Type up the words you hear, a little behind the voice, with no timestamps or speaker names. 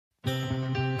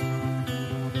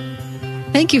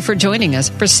Thank you for joining us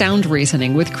for Sound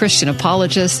Reasoning with Christian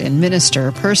apologist and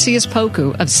minister Perseus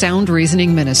Poku of Sound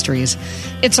Reasoning Ministries.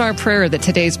 It's our prayer that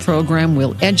today's program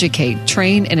will educate,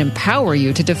 train, and empower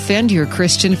you to defend your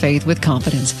Christian faith with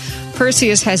confidence.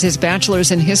 Perseus has his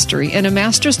bachelor's in history and a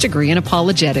master's degree in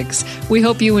apologetics. We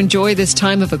hope you enjoy this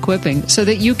time of equipping so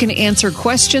that you can answer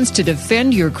questions to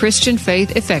defend your Christian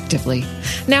faith effectively.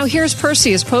 Now here's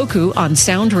Perseus Poku on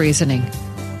Sound Reasoning.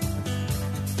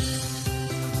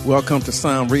 Welcome to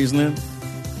Sound Reasoning.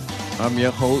 I'm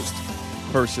your host,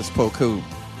 Perseus Poku.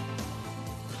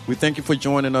 We thank you for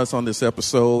joining us on this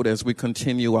episode as we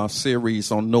continue our series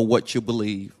on Know What You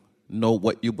Believe. Know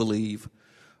What You Believe.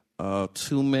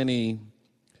 Too many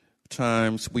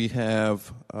times we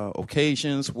have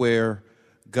occasions where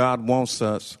God wants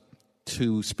us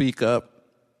to speak up,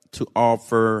 to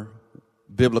offer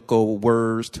biblical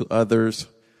words to others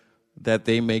that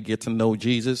they may get to know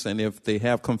Jesus. And if they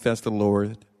have confessed the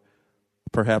Lord,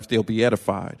 perhaps they'll be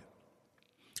edified.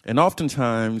 And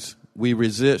oftentimes we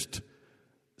resist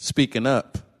speaking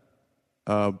up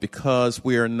because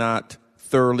we are not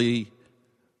thoroughly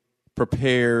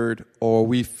prepared, or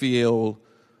we feel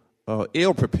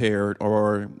ill-prepared,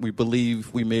 or we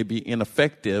believe we may be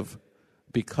ineffective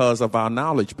because of our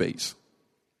knowledge base.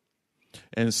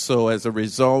 And so as a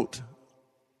result,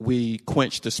 we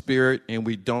quench the spirit and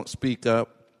we don't speak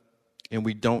up and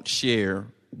we don't share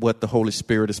what the Holy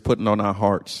Spirit is putting on our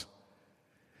hearts.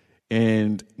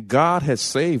 And God has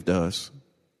saved us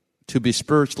to be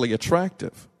spiritually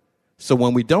attractive. So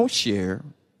when we don't share,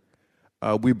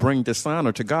 we bring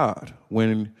dishonor to God.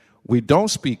 When we don't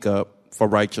speak up for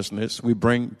righteousness, we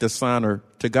bring dishonor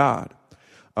to God.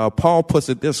 Paul puts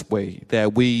it this way,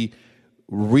 that we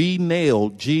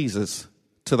re-nailed Jesus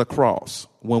to the cross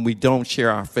when we don't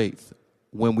share our faith,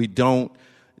 when we don't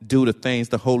do the things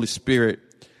the Holy Spirit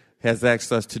has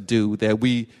asked us to do, that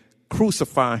we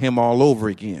crucify him all over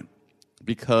again.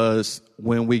 Because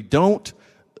when we don't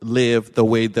live the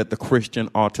way that the Christian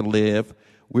ought to live,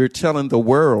 we're telling the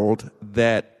world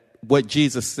that what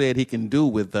Jesus said he can do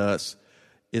with us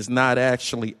is not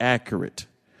actually accurate.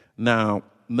 Now,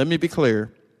 let me be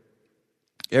clear.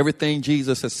 Everything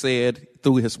Jesus has said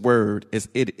through his word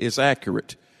is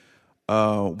accurate.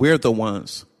 We're the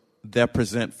ones that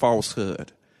present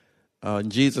falsehood.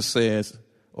 Jesus says,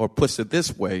 or puts it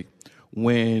this way,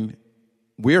 when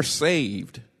we're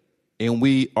saved and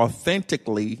we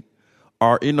authentically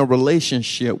are in a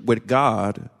relationship with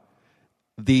God,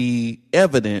 the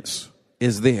evidence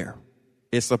is there.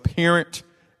 It's apparent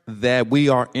that we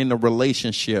are in a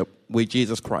relationship with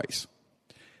Jesus Christ.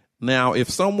 Now, if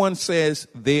someone says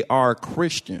they are a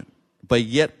Christian, but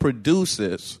yet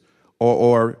produces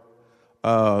or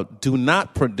do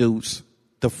not produce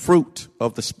the fruit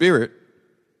of the Spirit,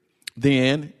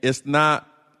 then it's not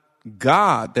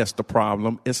God that's the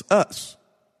problem, it's us.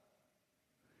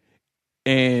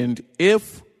 And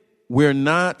if we're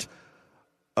not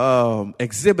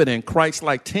exhibiting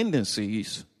Christ-like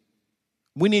tendencies,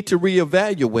 we need to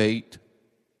reevaluate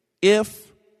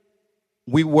if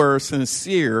we were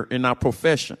sincere in our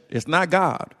profession. It's not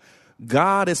God.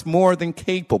 God is more than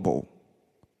capable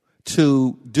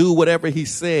to do whatever he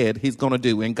said he's going to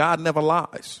do, and God never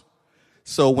lies.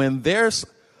 So when there's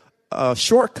a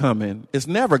shortcoming, it's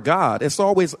never God, it's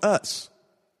always us.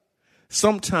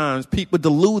 Sometimes people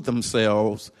delude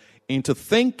themselves into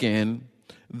thinking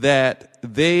that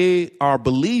they are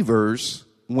believers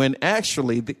when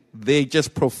actually they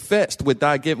just professed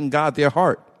without giving God their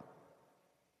heart.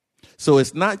 So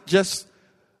it's not just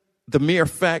the mere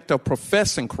fact of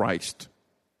professing Christ,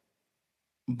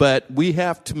 but we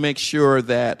have to make sure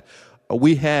that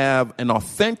we have an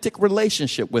authentic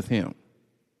relationship with him.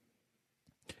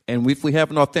 And if we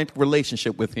have an authentic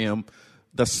relationship with him,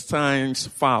 the signs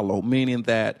follow, meaning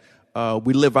that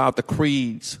we live out the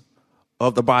creeds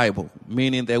of the Bible,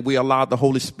 meaning that we allow the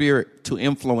Holy Spirit to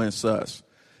influence us.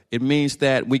 It means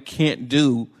that we can't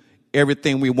do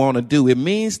everything we want to do. It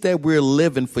means that we're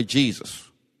living for Jesus.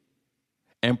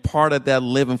 And part of that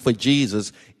living for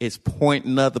Jesus is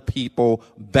pointing other people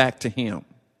back to him.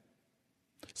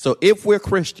 So if we're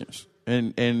Christians,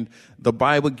 and the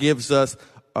Bible gives us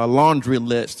a laundry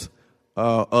list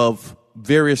of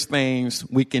various things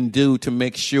we can do to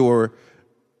make sure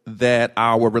that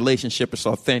our relationship is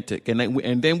authentic.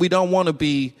 And then we don't want to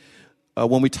be,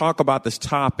 when we talk about this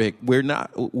topic, we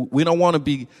don't want to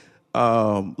be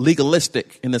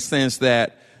legalistic in the sense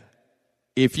that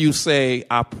if you say,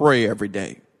 I pray every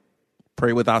day,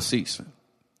 pray without ceasing.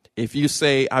 If you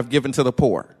say, I've given to the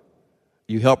poor,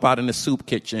 you help out in the soup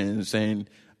kitchens, and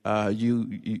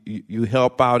you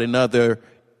help out in other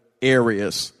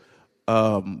areas,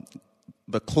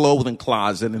 clothing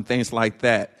closet and things like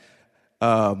that.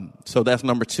 So that's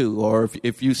number 2. Or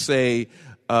if you say,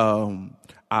 I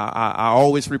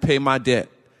always repay my debt.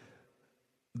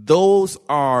 Those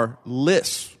are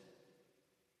lists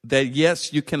that,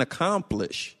 yes, you can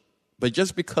accomplish. But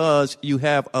just because you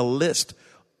have a list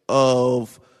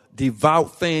of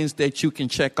devout things that you can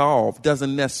check off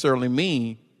doesn't necessarily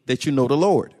mean that you know the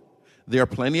Lord. There are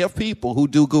plenty of people who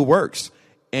do good works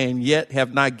and yet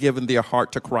have not given their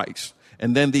heart to Christ.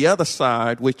 And then the other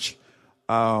side, which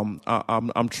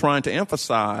I'm trying to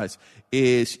emphasize,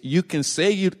 is you can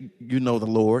say you know the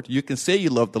Lord, you can say you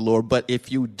love the Lord, but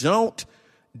if you don't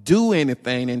do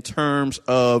anything in terms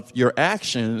of your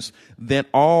actions, then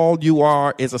all you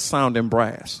are is a sounding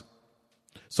brass.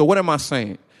 So what am I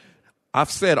saying?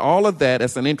 I've said all of that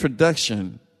as an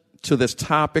introduction to this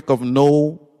topic of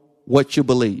know what you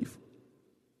believe.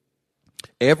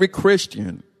 Every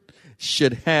Christian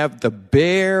should have the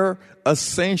bare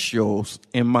essentials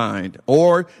in mind,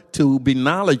 or to be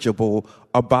knowledgeable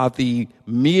about the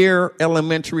mere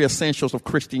elementary essentials of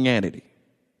Christianity.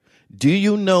 Do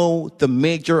you know the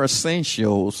major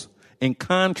essentials in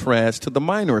contrast to the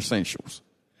minor essentials?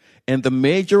 And the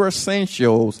major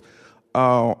essentials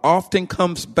often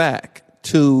comes back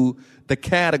to the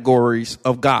categories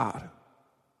of God.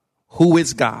 Who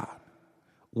is God?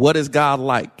 What is God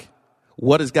like?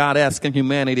 What is God asking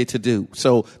humanity to do?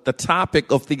 So the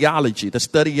topic of theology, the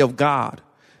study of God,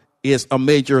 is a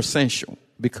major essential,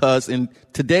 because in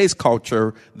today's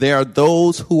culture, there are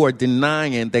those who are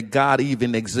denying that God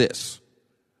even exists.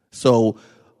 So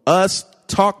us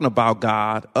talking about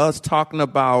God, us talking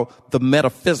about the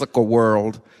metaphysical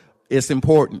world is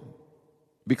important,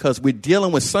 because we're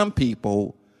dealing with some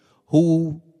people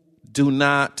who do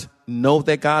not know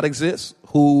that God exists,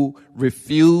 who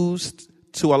refuse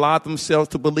to allow themselves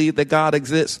to believe that God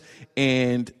exists,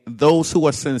 and those who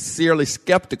are sincerely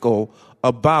skeptical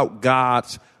about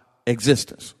God's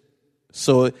existence.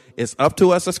 So it's up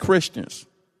to us as Christians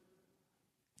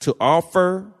to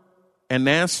offer an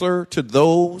answer to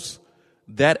those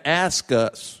that ask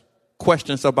us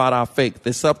questions about our faith.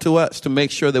 It's up to us to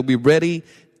make sure that we're ready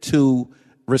to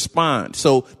respond.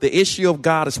 So the issue of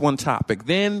God is one topic.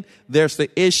 Then there's the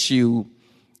issue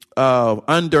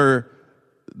under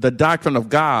the doctrine of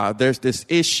God. There's this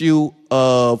issue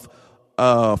of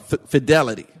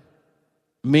fidelity,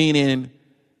 meaning,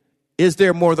 is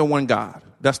there more than one God?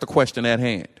 That's the question at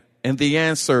hand. And the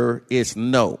answer is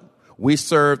no. We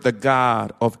serve the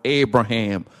God of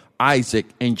Abraham, Isaac,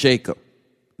 and Jacob.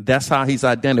 That's how he's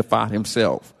identified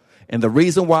himself. And the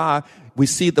reason why we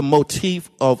see the motif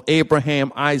of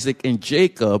Abraham, Isaac, and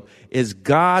Jacob is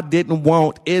God didn't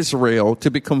want Israel to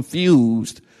be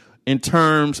confused in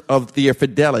terms of their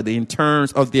fidelity, in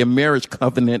terms of their marriage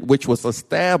covenant, which was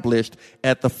established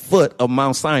at the foot of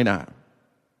Mount Sinai.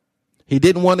 He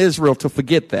didn't want Israel to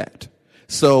forget that.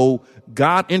 So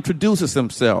God introduces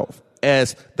himself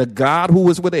as the God who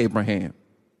was with Abraham,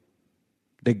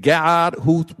 the God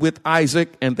who's with Isaac,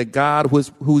 and the God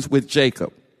who's with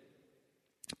Jacob.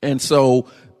 And so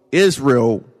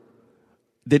Israel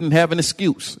didn't have an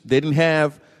excuse. They didn't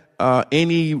have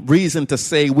any reason to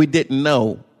say we didn't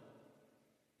know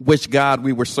which God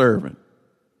we were serving.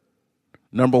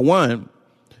 Number one,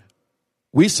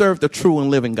 we serve the true and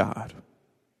living God.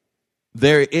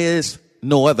 There is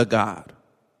no other God.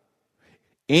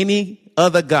 Any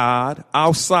other God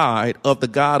outside of the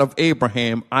God of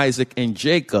Abraham, Isaac, and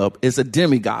Jacob is a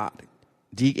demigod.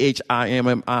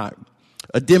 D-H-I-M-M-I.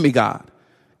 A demigod,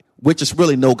 which is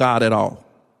really no God at all.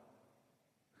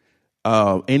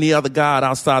 Any other God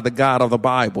outside the God of the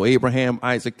Bible, Abraham,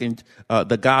 Isaac, and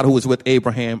the God who was with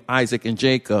Abraham, Isaac, and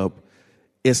Jacob,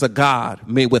 is a God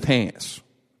made with hands.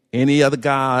 Any other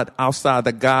God outside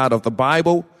the God of the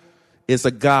Bible is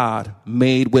a God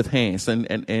made with hands.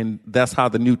 And that's how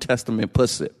the New Testament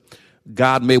puts it.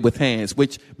 God made with hands,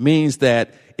 which means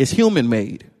that it's human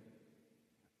made.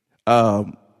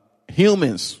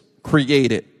 Humans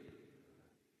created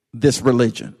this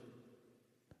religion,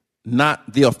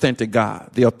 not the authentic God.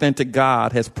 The authentic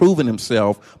God has proven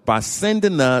himself by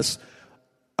sending us,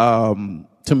 in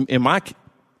my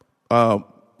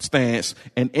stance,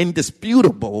 an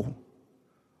indisputable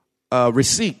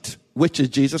receipt, which is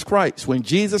Jesus Christ. When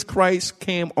Jesus Christ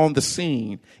came on the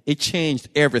scene, it changed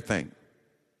everything.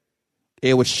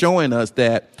 It was showing us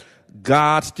that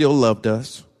God still loved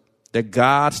us, that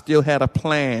God still had a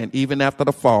plan even after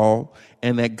the fall,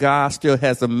 and that God still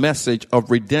has a message of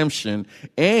redemption,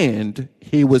 and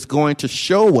he was going to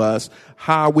show us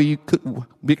how we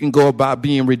can go about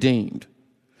being redeemed.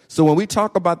 So when we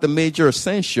talk about the major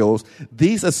essentials,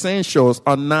 these essentials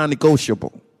are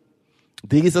non-negotiable.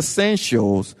 These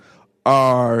essentials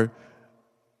are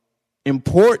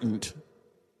important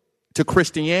to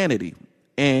Christianity.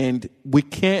 And you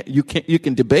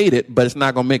can debate it, but it's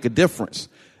not going to make a difference.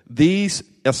 These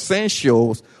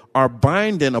essentials are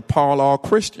binding upon all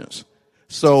Christians.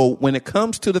 So when it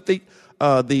comes to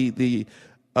the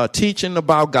teaching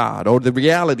about God or the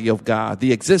reality of God,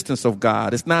 the existence of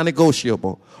God, it's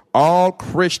non-negotiable. All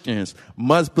Christians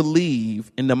must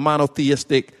believe in the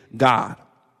monotheistic God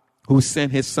who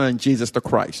sent his son, Jesus the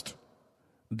Christ.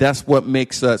 That's what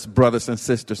makes us brothers and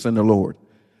sisters in the Lord.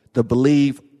 The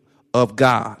belief of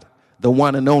God, the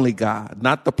one and only God,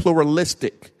 not the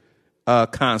pluralistic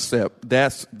concept.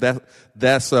 That's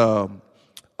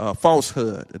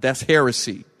falsehood. That's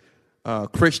heresy.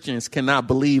 Christians cannot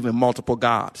believe in multiple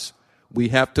gods. We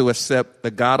have to accept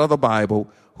the God of the Bible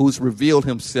who's revealed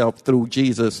himself through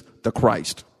Jesus the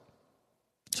Christ.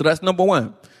 So that's number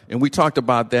one. And we talked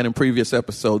about that in previous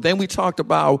episodes. Then we talked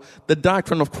about the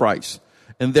doctrine of Christ.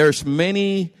 And there's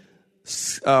many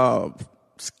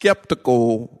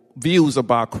skeptical views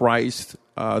about Christ.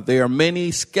 There are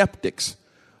many skeptics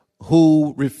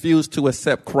who refuse to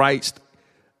accept Christ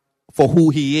for who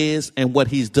he is and what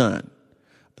he's done.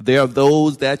 There are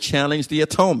those that challenge the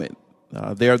atonement.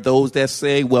 There are those that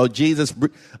say, well, Jesus,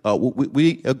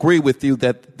 we agree with you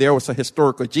that there was a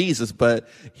historical Jesus, but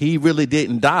he really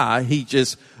didn't die. He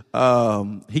just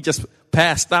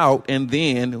passed out. And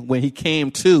then when he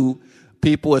came to,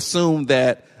 people assumed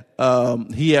that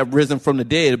he had risen from the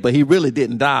dead, but he really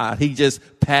didn't die. He just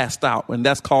passed out. And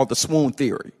that's called the swoon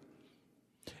theory.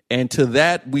 And to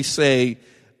that, we say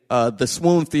the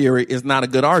swoon theory is not a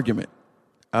good argument.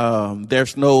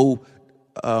 There's no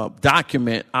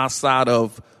document outside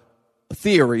of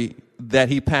theory that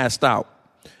he passed out.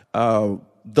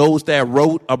 Those that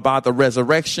wrote about the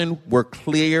resurrection were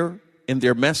clear in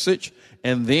their message.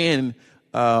 And then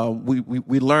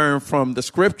we learn from the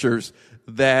scriptures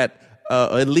that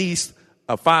at least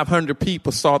 500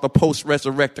 people saw the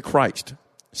post-resurrected Christ.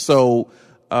 So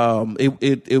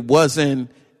it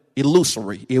wasn't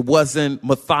illusory. It wasn't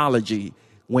mythology.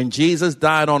 When Jesus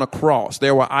died on a cross,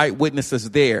 there were eyewitnesses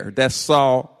there that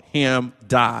saw him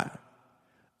die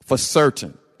for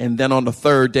certain. And then on the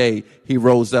third day, he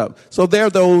rose up. So there are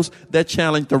those that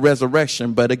challenge the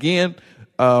resurrection. But again,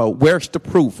 where's the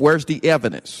proof? Where's the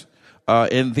evidence?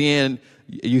 And then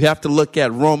you have to look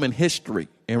at Roman history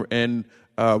and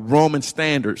Roman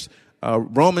standards.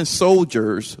 Roman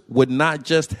soldiers would not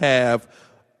just have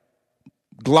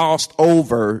glossed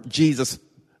over Jesus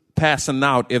passing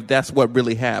out if that's what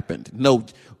really happened. No,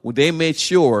 they made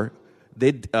sure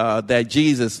that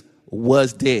Jesus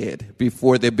was dead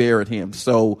before they buried him.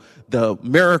 So the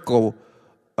miracle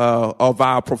of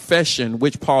our profession,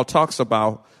 which Paul talks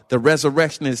about, the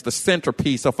resurrection is the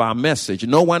centerpiece of our message.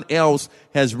 No one else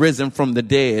has risen from the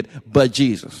dead but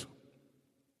Jesus.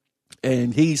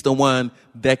 And he's the one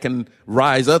that can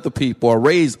rise other people or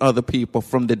raise other people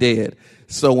from the dead.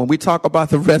 So when we talk about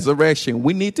the resurrection,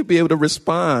 we need to be able to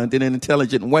respond in an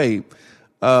intelligent way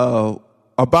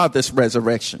about this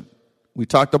resurrection. We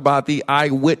talked about the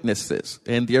eyewitnesses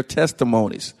and their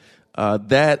testimonies.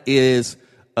 That is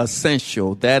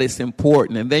essential. That is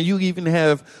important. And then you even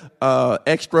have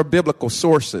extra biblical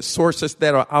sources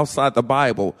that are outside the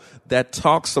Bible that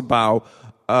talks about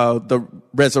the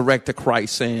resurrected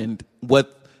Christ and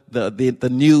what the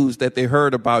news that they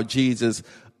heard about Jesus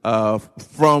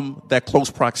from that close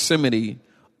proximity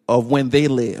of when they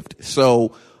lived.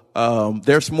 So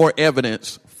there's more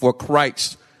evidence for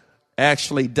Christ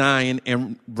actually dying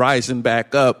and rising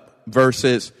back up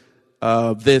versus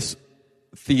this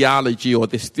theology or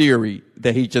this theory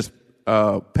that he just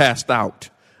passed out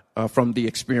from the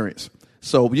experience.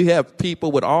 So you have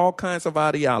people with all kinds of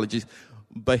ideologies.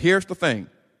 But here's the thing.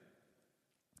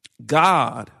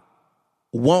 God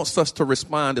wants us to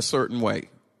respond a certain way.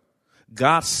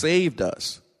 God saved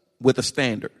us with a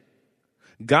standard.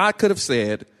 God could have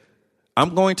said,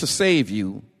 I'm going to save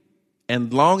you,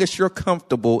 and long as you're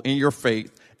comfortable in your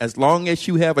faith, as long as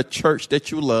you have a church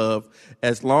that you love,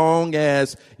 as long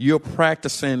as you're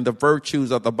practicing the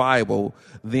virtues of the Bible,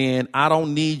 then I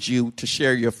don't need you to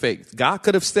share your faith. God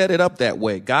could have set it up that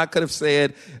way. God could have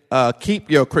said, keep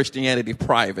your Christianity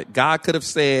private. God could have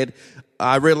said,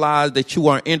 I realize that you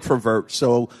are an introvert,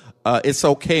 so it's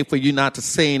okay for you not to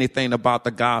say anything about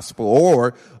the gospel.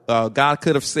 Or God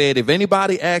could have said, if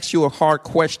anybody asks you a hard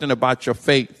question about your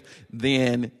faith,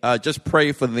 then just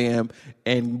pray for them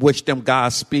and wish them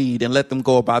Godspeed and let them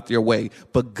go about their way.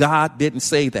 But God didn't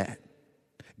say that.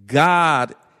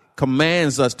 God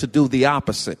commands us to do the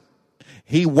opposite.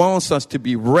 He wants us to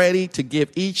be ready to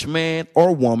give each man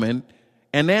or woman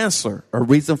an answer, a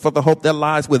reason for the hope that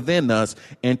lies within us,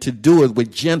 and to do it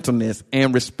with gentleness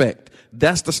and respect.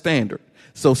 That's the standard.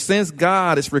 So since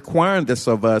God is requiring this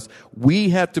of us, we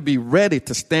have to be ready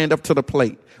to stand up to the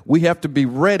plate. We have to be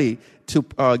ready to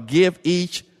give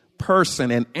each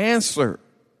person an answer,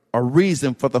 a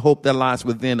reason for the hope that lies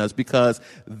within us, because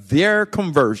their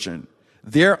conversion,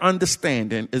 their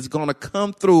understanding is going to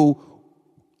come through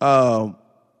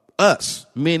us,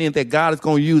 meaning that God is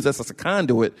going to use us as a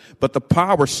conduit, but the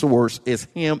power source is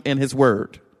him and his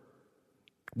word.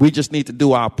 We just need to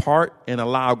do our part and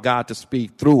allow God to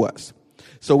speak through us.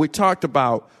 So we talked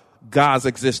about God's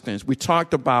existence. We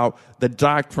talked about the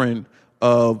doctrine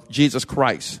of Jesus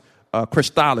Christ,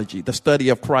 Christology, the study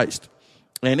of Christ.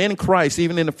 And in Christ,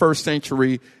 even in the first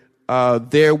century,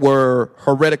 there were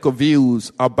heretical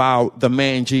views about the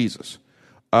man Jesus.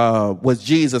 Was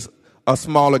Jesus a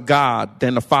smaller God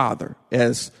than the Father,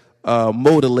 as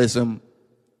modalism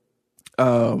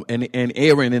and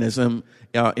Arianism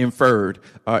inferred?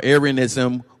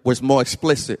 Arianism was more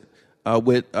explicit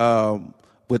with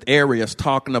Arius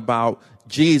talking about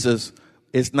Jesus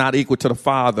is not equal to the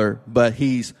Father, but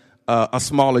he's a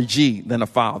smaller G than the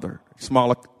Father.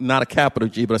 Smaller, not a capital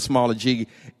G, but a smaller G.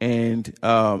 And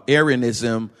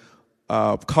Arianism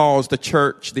caused the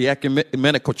church, the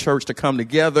ecumenical church, to come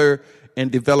together and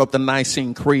develop the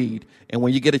Nicene Creed. And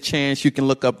when you get a chance, you can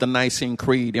look up the Nicene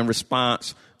Creed in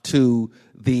response to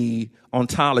the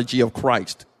ontology of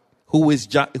Christ. Who is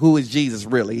Jesus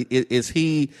really? Was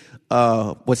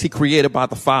he created by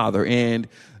the Father? And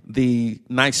the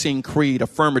Nicene Creed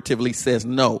affirmatively says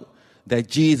no, that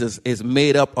Jesus is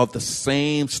made up of the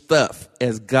same stuff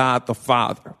as God the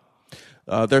Father.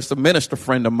 There's a minister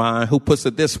friend of mine who puts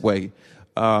it this way,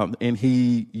 and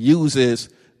he uses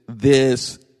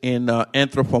this in an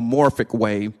anthropomorphic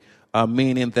way,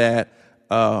 meaning that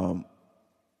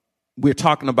we're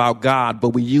talking about God, but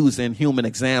we're using human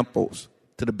examples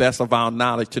to the best of our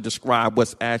knowledge to describe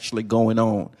what's actually going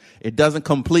on. It doesn't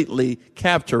completely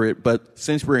capture it, but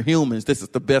since we're humans, this is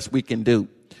the best we can do.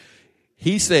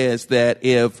 He says that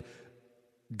if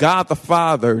God the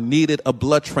Father needed a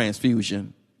blood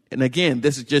transfusion, and again,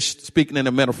 this is just speaking in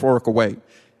a metaphorical way.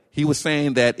 He was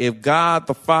saying that if God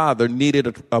the Father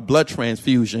needed a blood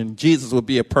transfusion, Jesus would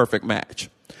be a perfect match.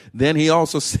 Then he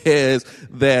also says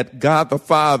that God the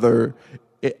Father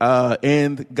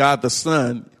and God the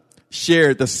Son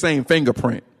shared the same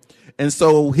fingerprint. And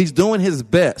so he's doing his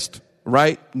best,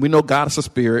 right? We know God is a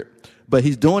spirit, but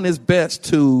he's doing his best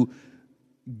to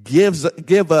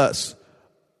give us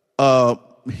a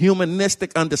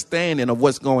humanistic understanding of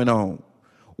what's going on.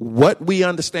 What we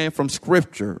understand from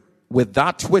Scripture,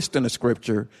 without twisting the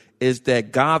Scripture, is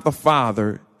that God the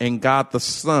Father and God the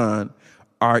Son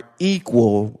are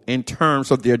equal in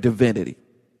terms of their divinity.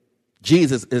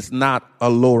 Jesus is not a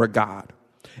lower God.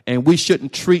 And we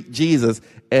shouldn't treat Jesus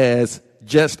as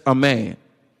just a man.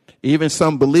 Even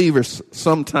some believers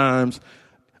sometimes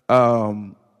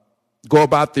go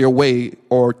about their way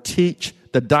or teach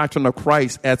the doctrine of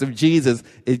Christ as if Jesus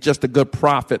is just a good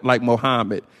prophet like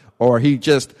Muhammad, or he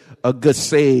just a good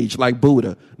sage like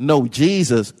Buddha. No,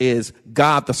 Jesus is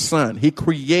God the Son. He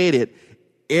created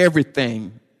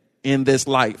everything in this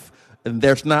life. And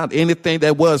there's not anything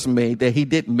that was made that he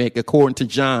didn't make, according to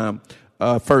John,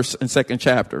 1st and 2nd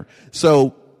chapter.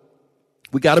 So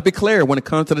we got to be clear when it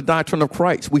comes to the doctrine of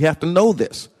Christ. We have to know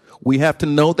this. We have to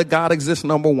know that God exists,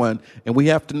 number one, and we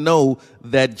have to know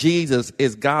that Jesus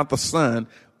is God the Son,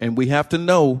 and we have to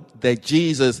know that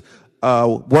Jesus'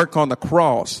 work on the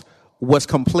cross was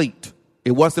complete.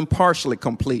 It wasn't partially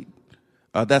complete.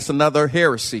 That's another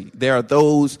heresy. There are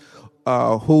those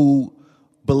who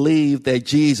believe that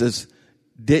Jesus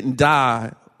didn't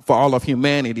die for all of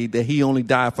humanity, that he only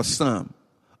died for some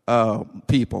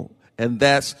people. And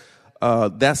that's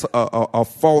a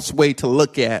false way to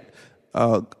look at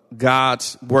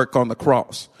God's work on the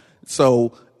cross.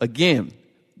 So again,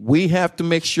 we have to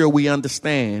make sure we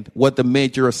understand what the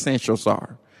major essentials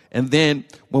are. And then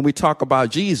when we talk about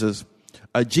Jesus,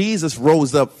 Jesus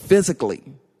rose up physically,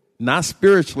 not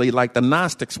spiritually like the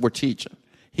Gnostics were teaching.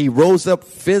 He rose up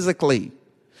physically.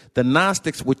 The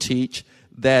Gnostics would teach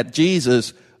that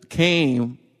Jesus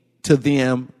came to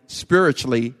them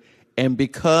spiritually, and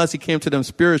because he came to them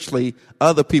spiritually,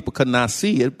 other people could not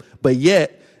see it, but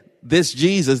yet this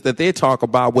Jesus that they talk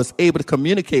about was able to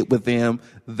communicate with them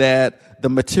that the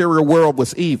material world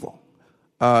was evil,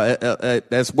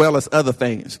 as well as other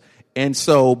things. And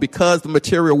so because the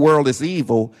material world is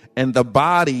evil and the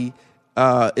body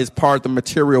is part of the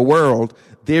material world,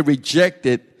 they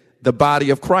rejected the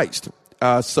body of Christ.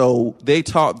 So they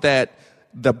taught that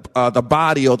the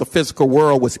body or the physical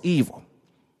world was evil.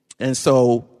 And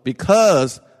so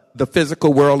because the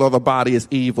physical world of the body is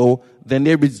evil, then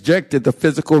they rejected the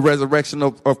physical resurrection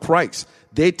of Christ.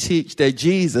 They teach that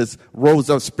Jesus rose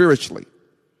up spiritually.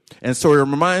 And so it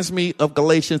reminds me of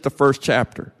Galatians, the 1st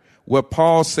chapter, where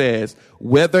Paul says,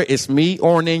 whether it's me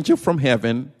or an angel from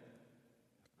heaven,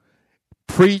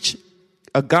 preach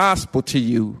a gospel to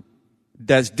you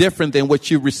that's different than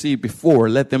what you received before,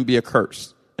 let them be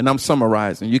accursed. And I'm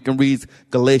summarizing. You can read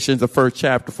Galatians, the 1st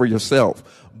chapter for yourself.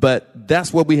 But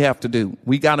that's what we have to do.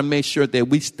 We got to make sure that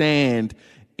we stand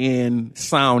in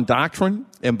sound doctrine.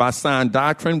 And by sound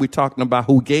doctrine, we're talking about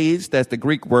hugeis. That's the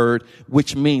Greek word,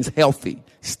 which means healthy.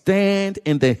 Stand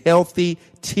in the healthy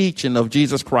teaching of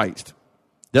Jesus Christ.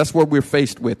 That's what we're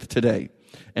faced with today.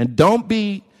 And don't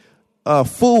be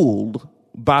fooled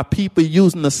by people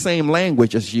using the same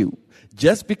language as you.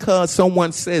 Just because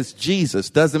someone says Jesus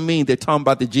doesn't mean they're talking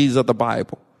about the Jesus of the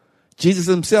Bible. Jesus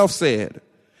himself said,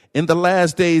 in the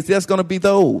last days, there's going to be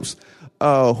those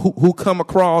who come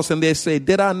across and they say,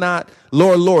 did I not,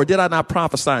 Lord, did I not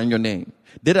prophesy in your name?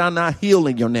 Did I not heal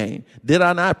in your name? Did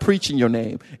I not preach in your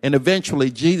name? And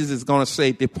eventually Jesus is going to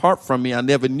say, depart from me, I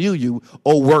never knew you,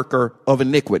 O worker of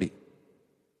iniquity.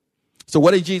 So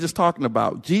what is Jesus talking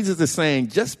about? Jesus is saying,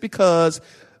 just because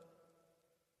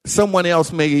someone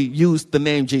else may use the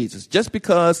name Jesus, just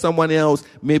because someone else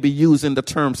may be using the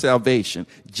term salvation,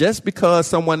 just because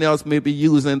someone else may be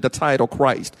using the title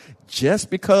Christ, just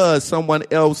because someone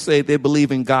else say they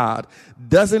believe in God,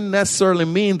 doesn't necessarily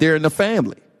mean they're in the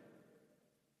family.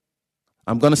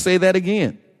 I'm going to say that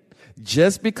again.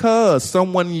 Just because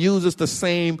someone uses the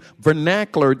same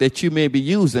vernacular that you may be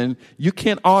using, you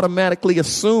can't automatically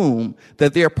assume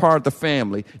that they're part of the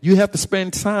family. You have to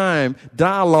spend time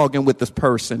dialoguing with this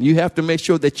person. You have to make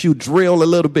sure that you drill a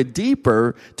little bit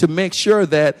deeper to make sure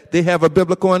that they have a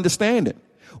biblical understanding.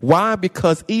 Why?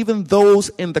 Because even those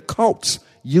in the cults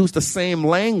use the same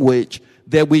language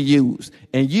that we use.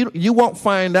 And you won't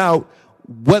find out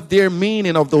what their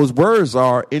meaning of those words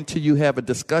are until you have a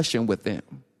discussion with them.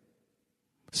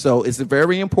 So it's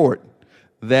very important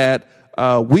that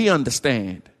we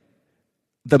understand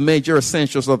the major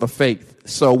essentials of the faith.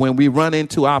 So when we run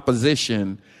into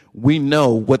opposition, we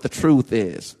know what the truth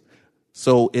is.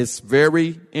 So it's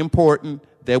very important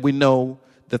that we know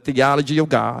the theology of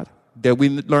God, that we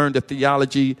learn the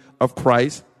theology of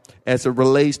Christ as it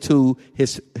relates to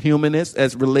his humanness,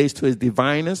 as it relates to his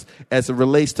divineness, as it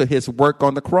relates to his work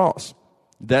on the cross.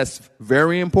 That's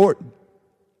very important.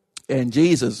 And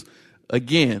Jesus,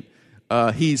 again,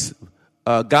 he's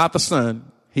God the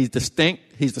Son. He's distinct.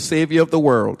 He's the Savior of the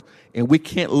world. And we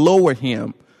can't lower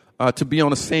him to be on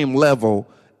the same level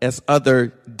as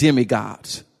other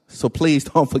demigods. So please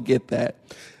don't forget that.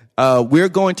 We're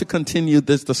going to continue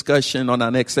this discussion on our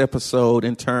next episode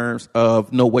in terms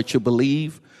of know what you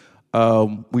believe.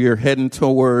 We are heading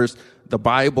towards the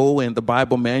Bible and the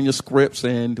Bible manuscripts,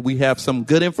 and we have some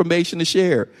good information to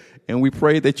share. And we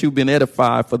pray that you've been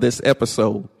edified for this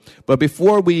episode. But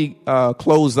before we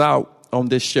close out on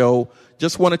this show,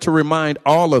 just wanted to remind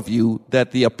all of you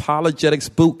that the Apologetics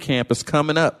Boot Camp is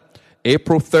coming up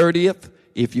April 30th.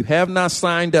 If you have not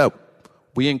signed up,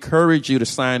 we encourage you to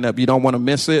sign up. You don't want to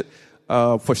miss it.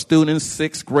 For students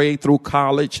 6th grade through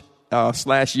college /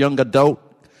 young adult,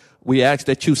 we ask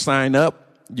that you sign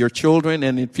up your children.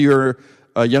 And if you're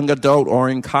a young adult or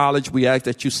in college, we ask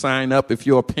that you sign up. If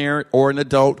you're a parent or an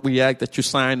adult, we ask that you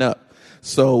sign up.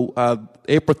 So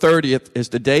April 30th is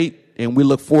the date, and we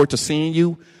look forward to seeing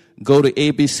you. Go to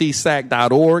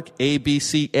abcsac.org,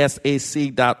 abcsac.org,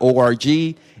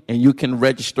 and you can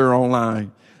register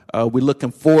online. We're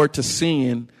looking forward to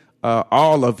seeing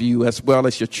all of you, as well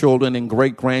as your children and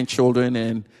great-grandchildren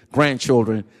and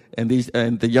grandchildren. And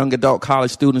the young adult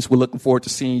college students, we're looking forward to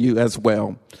seeing you as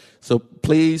well. So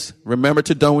please remember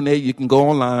to donate. You can go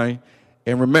online,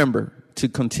 and remember to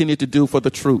continue to do for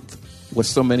the truth what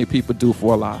so many people do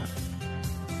for a lie.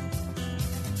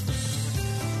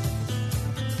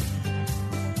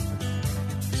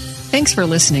 Thanks for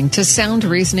listening to Sound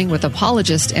Reasoning with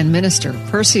apologist and minister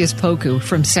Perseus Poku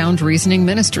from Sound Reasoning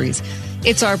Ministries.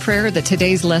 It's our prayer that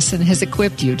today's lesson has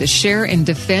equipped you to share and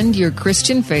defend your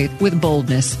Christian faith with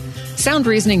boldness. Sound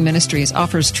Reasoning Ministries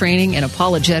offers training in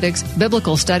apologetics,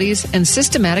 biblical studies, and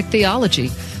systematic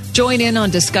theology. Join in on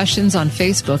discussions on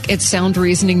Facebook at Sound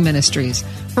Reasoning Ministries.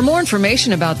 For more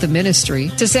information about the ministry,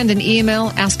 to send an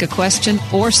email, ask a question,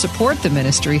 or support the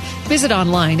ministry, visit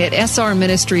online at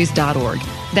srministries.org.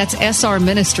 That's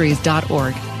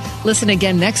srministries.org. Listen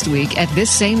again next week at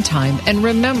this same time, and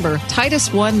remember,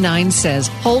 Titus 1:9 says,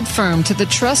 "Hold firm to the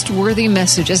trustworthy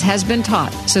message as has been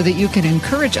taught, so that you can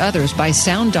encourage others by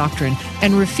sound doctrine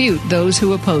and refute those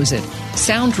who oppose it."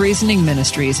 Sound Reasoning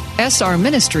Ministries,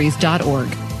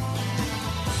 srministries.org.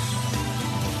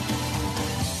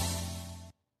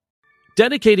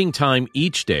 Dedicating time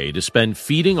each day to spend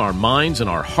feeding our minds and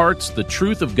our hearts the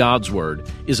truth of God's Word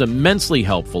is immensely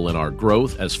helpful in our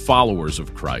growth as followers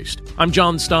of Christ. I'm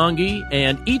John Stange,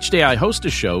 and each day I host a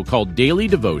show called Daily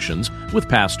Devotions with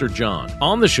Pastor John.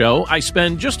 On the show, I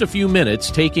spend just a few minutes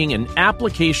taking an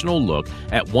applicational look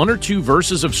at one or two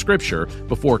verses of Scripture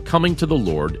before coming to the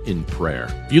Lord in prayer.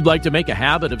 If you'd like to make a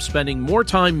habit of spending more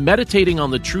time meditating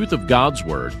on the truth of God's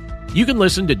Word, you can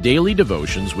listen to Daily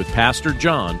Devotions with Pastor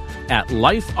John at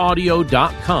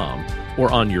lifeaudio.com or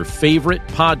on your favorite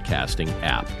podcasting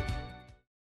app.